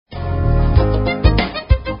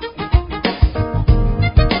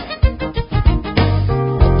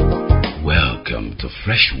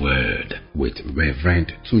Fresh Word with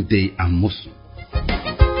Reverend Tunde Amosu.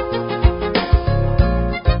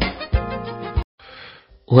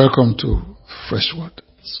 Welcome to Fresh Word.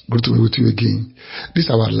 It's good to be with you again. This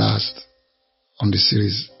is our last on the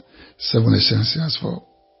series, 7 Essentials for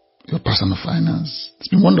Your Personal Finance. It's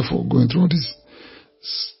been wonderful going through all these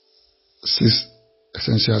 6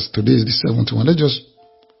 essentials. Today is the 7th one. Let's just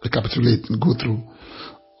recapitulate and go through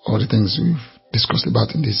all the things we've discussed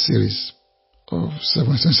about in this series of 7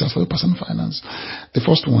 essentials for your personal finance. The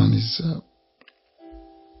first one is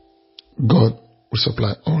God will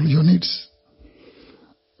supply all your needs.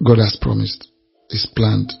 God has promised, His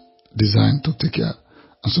planned, designed to take care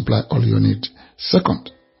and supply all your needs. Second,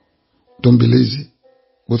 don't be lazy,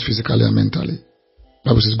 both physically and mentally.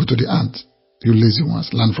 Bible says, go to the ant, you lazy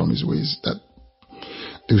ones, learn from his ways, that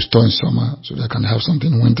they will store in summer so they can have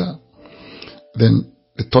something in winter. Then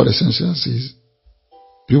the third essential is,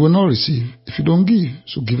 you will not receive if you don't give.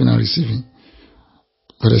 So giving and receiving,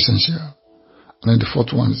 very essential. And then the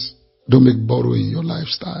fourth one is, don't make borrowing your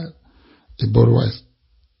lifestyle. A borrower is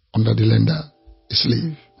under the lender, a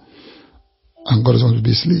slave. And God doesn't want to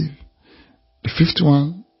be a slave. The fifth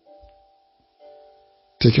one,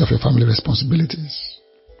 take care of your family responsibilities.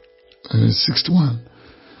 And the sixth one,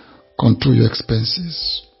 control your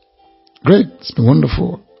expenses. Great, it's been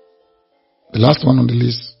wonderful. The last one on the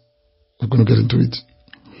list, we're going to get into it.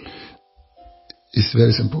 It's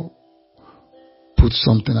very simple. Put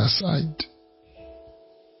something aside.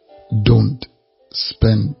 Don't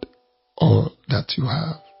spend all that you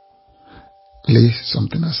have. Lay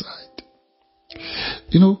something aside.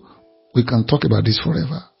 You know, we can talk about this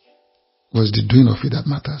forever, but it's the doing of it that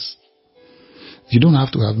matters. You don't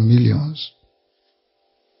have to have millions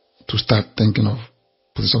to start thinking of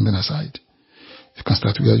putting something aside. You can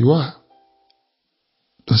start where you are.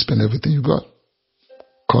 Don't spend everything you got.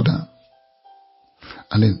 Cut down.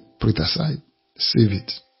 And then put it aside. Save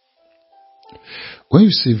it. When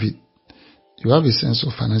you save it, you have a sense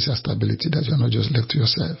of financial stability that you are not just left to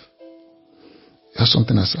yourself. You have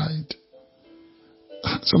something aside.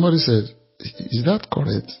 Somebody said, is that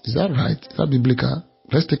correct? Is that right? Is that biblical?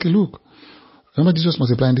 Let's take a look. Remember Jesus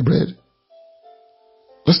multiplying the bread?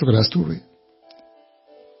 Let's look at that story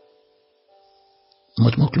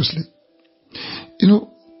much more closely. You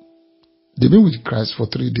know, they've been with Christ for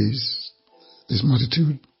 3 days. This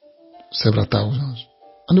multitude, several thousands.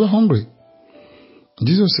 And they were hungry. And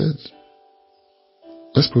Jesus said,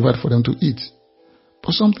 let's provide for them to eat.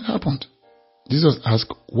 But something happened. Jesus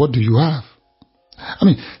asked, what do you have? I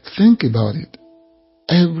mean, think about it.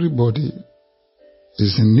 Everybody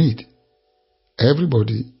is in need.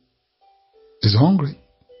 Everybody is hungry.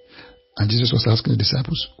 And Jesus was asking the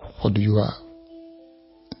disciples, what do you have?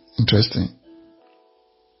 Interesting.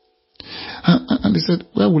 And they said,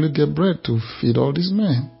 where will you get bread to feed all these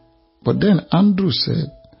men? But then Andrew said,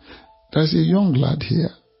 there's a young lad here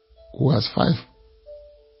who has 5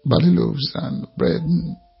 barley loaves and bread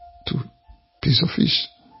and 2 pieces of fish.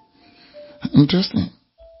 Interesting.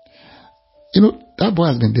 You know, that boy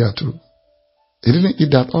has been there too. He didn't eat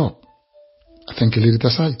that up. I think he laid it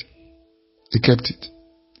aside. He kept it.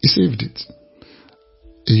 He saved it.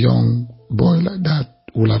 A young boy like that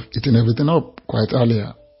would have eaten everything up quite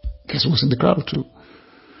earlier. Guess he was in the crowd too.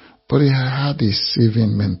 But he had a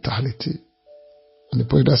saving mentality. And he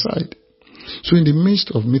put it aside. So in the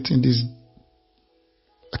midst of meeting this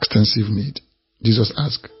extensive need, Jesus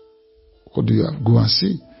asked, what do you have? Go and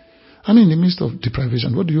see. And in the midst of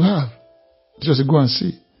deprivation, what do you have? Jesus said, go and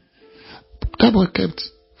see. That boy kept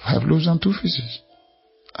 5 loaves and 2 fishes.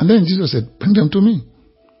 And then Jesus said, bring them to me.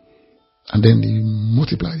 And then he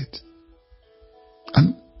multiplied it.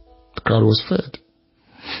 And the crowd was fed.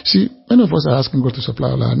 See, many of us are asking God to supply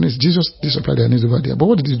all our needs. Jesus did supply their needs over there. But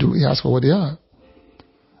what did he do? He asked for what they have.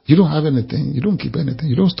 You don't have anything. You don't keep anything.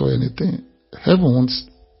 You don't store anything. Heaven wants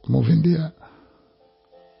to move in there.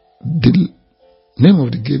 The name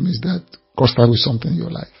of the game is that God starts with something in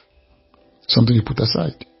your life. Something you put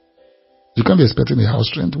aside. You can't be expecting a house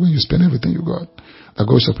rent when you spend everything you got. That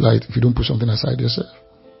God will supply it if you don't put something aside yourself.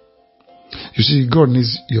 You see, God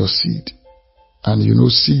needs your seed. And you know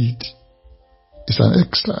seed is an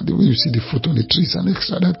extra. The way you see the fruit on the tree is an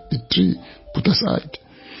extra that the tree put aside.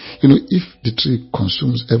 You know, if the tree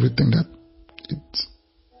consumes everything that it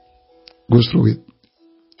goes through it,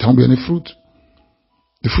 there won't be any fruit.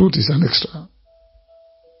 The fruit is an extra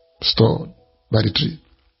stored by the tree.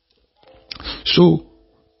 So,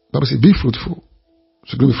 Bible says, be fruitful.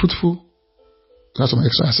 So, to be fruitful, you have some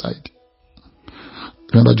extra aside.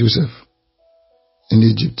 Remember Joseph in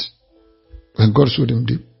Egypt, when God showed him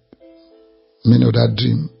the meaning of that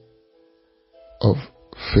dream of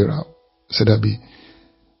Pharaoh, said that be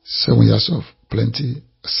 7 years of plenty,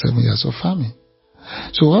 7 years of famine.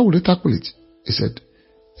 So how would they tackle it? He said,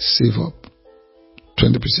 save up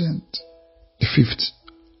 20%, a fifth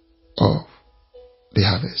of the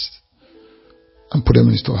harvest, and put them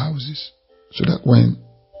in storehouses, so that when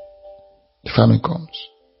the famine comes,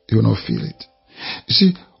 you will not feel it. You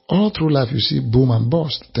see, all through life you see boom and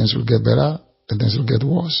bust. Things will get better and things will get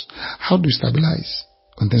worse. How do you stabilize?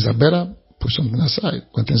 When things are better, put something aside.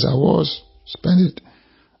 When things are worse, spend it,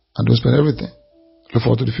 and don't spend everything. Look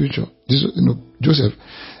forward to the future. Joseph,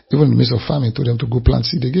 even in the midst of famine, told them to go plant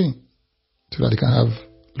seed again, so that they can have,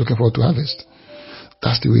 looking forward to harvest.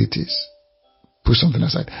 That's the way it is. Put something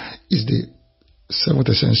aside. It's the seventh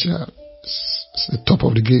essential. It's the top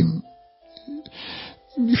of the game.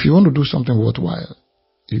 If you want to do something worthwhile,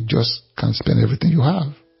 you just can't spend everything you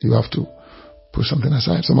have. You have to put something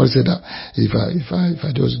aside. Somebody said that if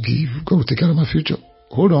I just give, God will take care of my future.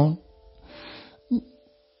 Hold on.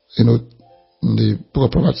 In the book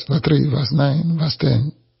of Proverbs 3, verse 9, verse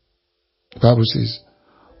 10, the Bible says,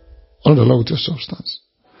 honor the Lord with your substance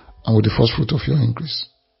and with the first fruit of your increase.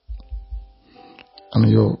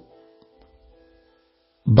 And your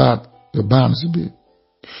barns will be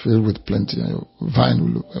filled with plenty, and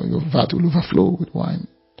your vat will overflow with wine.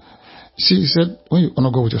 See, he said, when you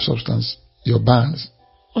honor God with your substance, your barns.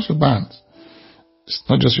 What's your barns? It's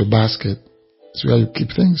not just your basket. It's where you keep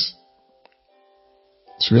things.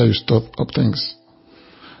 It's where you store up things.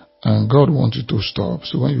 And God wants you to store up.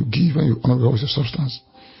 So when you give, when you honor God with your substance,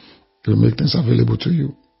 He will make things available to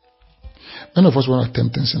you. Many of us want to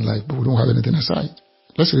attempt things in life, but we don't have anything aside.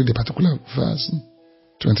 Let's read the particular verse,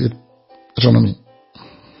 28, Deuteronomy.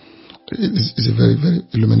 It's a very, very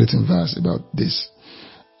illuminating verse about this.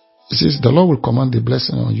 It says, the Lord will command the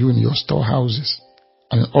blessing on you in your storehouses,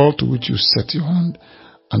 and in all to which you set your hand,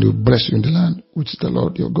 and He will bless you in the land which the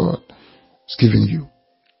Lord your God is giving you.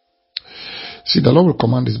 See, the Lord will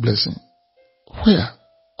command His blessing. Where?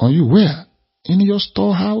 On you, where? In your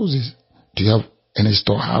storehouses. Do you have any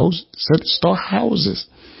storehouse? It said storehouses.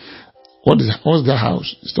 What's the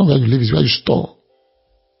house? It's not where you live, it's where you store.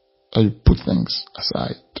 Where you put things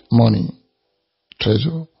aside. Money,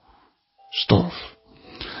 treasure, stuff.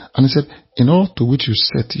 And He said, in all to which you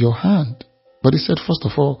set your hand. But He said, first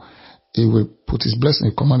of all, He will put His blessing, He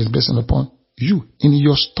will command His blessing upon you in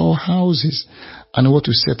your storehouses. And what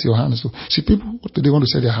you set your hands to. See, people, they want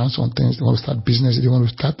to set their hands on things. They want to start business. They want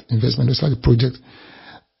to start investment. They start a project.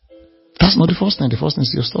 That's not the first thing. The first thing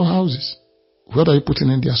is your storehouses. What are you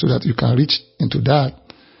putting in there so that you can reach into that?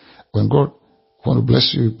 When God wants to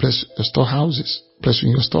bless you, bless your storehouses. Bless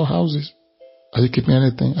you in your storehouses. Are you keeping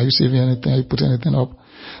anything? Are you saving anything? Are you putting anything up?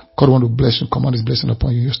 God wants to bless you, command His blessing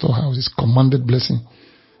upon you in your storehouses. Commanded blessing.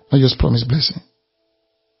 Not just promised blessing.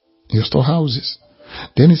 In your storehouses.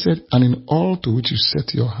 Then He said, and in all to which you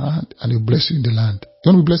set your hand, and He will bless you in the land.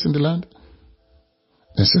 You want to be blessed in the land?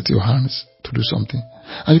 Then set your hands to do something.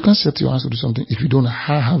 And you can't set your hands to do something if you don't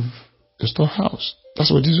have a storehouse. That's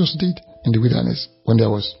what Jesus did in the wilderness when there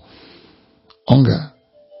was hunger.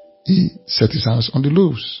 He set His hands on the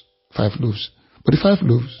loaves, 5 loaves. But the 5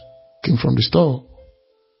 loaves came from the store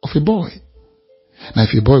of a boy. Now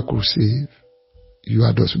if a boy could save, you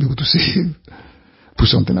adults will be able to save. Put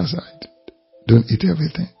something aside. Don't eat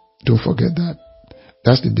everything. Don't forget that.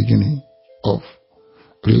 That's the beginning of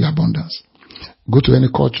real abundance. Go to any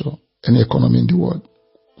culture, any economy in the world,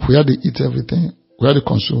 where they eat everything, where they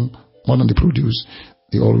consume more than they produce,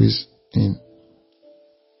 they always in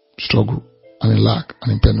struggle and in lack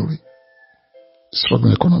and in penury.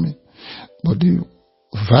 Struggling economy. But the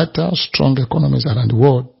vital, strong economies around the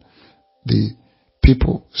world, the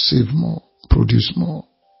people save more, produce more,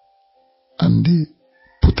 and they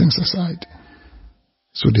put things aside.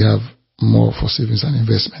 So they have more for savings and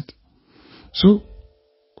investment. So,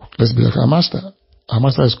 let's be like our master. Our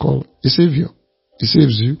master is called a savior. He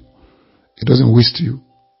saves you. He doesn't waste you.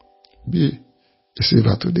 Be a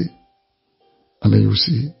saver today. And then you will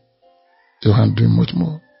see your hand doing much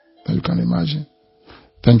more than you can imagine.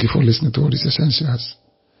 Thank you for listening to all these essentials.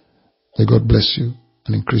 May God bless you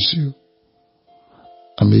and increase you.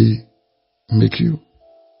 And may He make you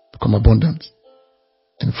become abundant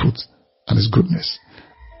in fruit and His goodness.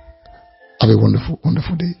 Have a wonderful,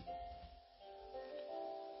 wonderful day.